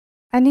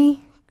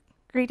Any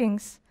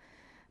greetings.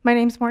 My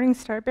name's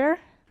Morningstar Bear.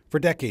 For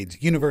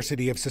decades,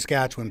 University of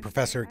Saskatchewan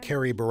professor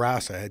Carrie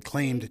Barassa had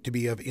claimed to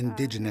be of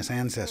Indigenous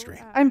ancestry.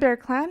 I'm Bear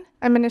Clan.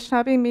 I'm an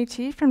Anishinaabe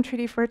Métis from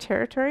Treaty 4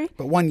 territory.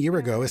 But 1 year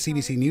ago, a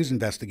CBC News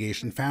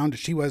investigation found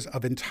she was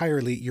of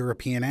entirely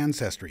European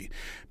ancestry.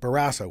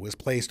 Barassa was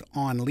placed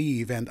on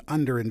leave and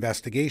under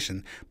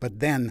investigation,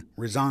 but then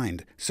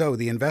resigned. So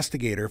the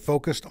investigator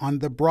focused on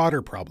the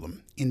broader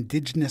problem,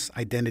 Indigenous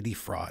identity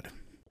fraud.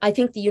 I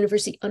think the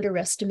university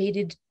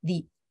underestimated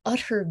the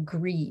utter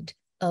greed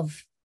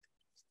of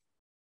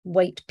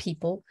white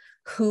people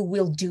who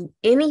will do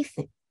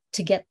anything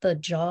to get the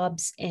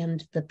jobs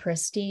and the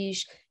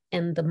prestige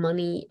and the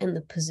money and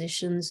the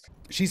positions.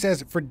 She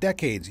says for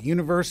decades,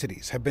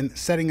 universities have been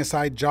setting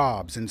aside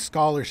jobs and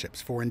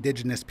scholarships for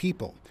Indigenous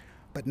people,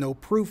 but no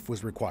proof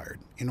was required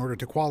in order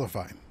to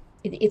qualify.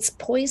 It's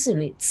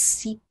poison. It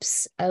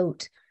seeps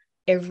out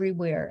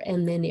everywhere,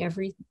 and then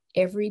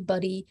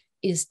everybody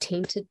is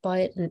tainted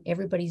by it and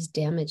everybody's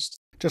damaged.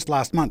 Just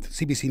last month,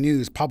 CBC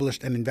News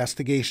published an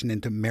investigation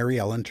into Mary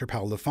Ellen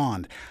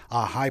Turpel-Lafond,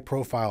 a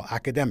high-profile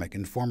academic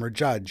and former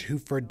judge who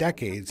for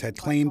decades had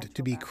claimed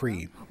to be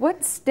Cree.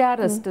 What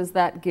status does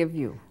that give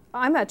you?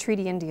 I'm a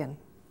Treaty Indian.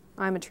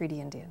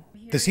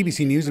 The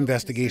CBC News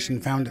investigation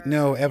found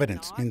no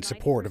evidence in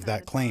support of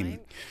that claim.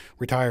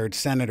 Retired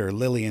Senator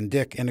Lillian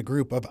Dick and a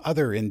group of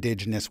other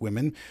Indigenous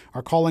women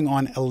are calling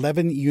on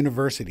 11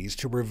 universities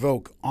to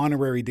revoke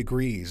honorary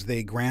degrees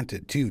they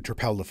granted to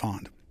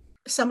Turpel-Lafond.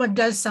 If someone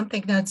does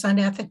something that's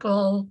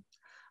unethical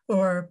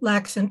or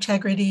lacks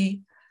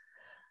integrity,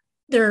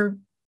 there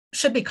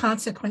should be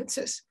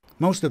consequences.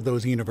 Most of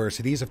those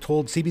universities have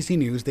told CBC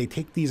News they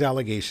take these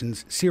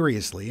allegations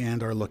seriously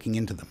and are looking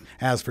into them.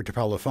 As for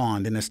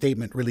Turpel-Lafond, in a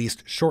statement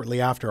released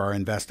shortly after our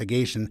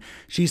investigation,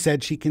 she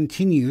said she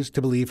continues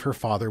to believe her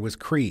father was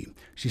Cree.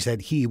 She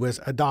said he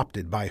was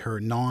adopted by her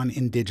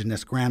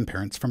non-Indigenous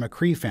grandparents from a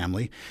Cree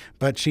family,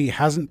 but she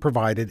hasn't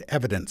provided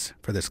evidence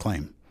for this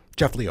claim.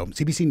 Jeff Leo,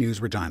 CBC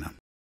News, Regina.